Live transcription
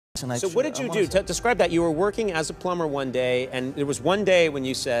So what did you do? Describe that. You were working as a plumber one day, and there was one day when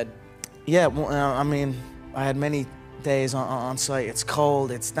you said... Yeah, well, I mean, I had many days on site. It's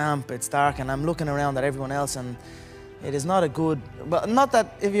cold, it's damp, it's dark, and I'm looking around at everyone else, and it is not a good... Well, not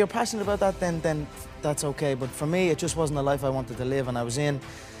that if you're passionate about that, then that's okay. But for me, it just wasn't a life I wanted to live. And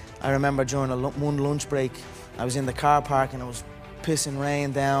I remember during one lunch break, I was in the car park and it was pissing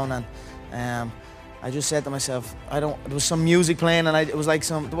rain down, and I just said to myself, there was some music playing, and it was like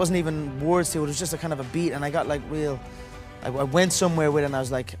there wasn't even words to it, it was just a kind of a beat, and I got like I went somewhere with it, and I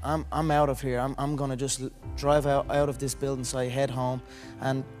was like, I'm out of here. I'm gonna just drive out of this building site, head home,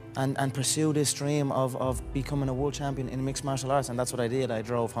 and pursue this dream of becoming a world champion in mixed martial arts. And that's what I did. I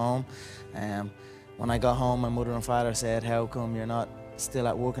drove home. When I got home, my mother and father said, how come you're not still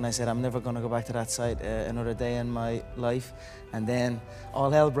at work? And I said, I'm never gonna go back to that site another day in my life. And then all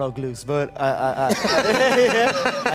hell broke loose. But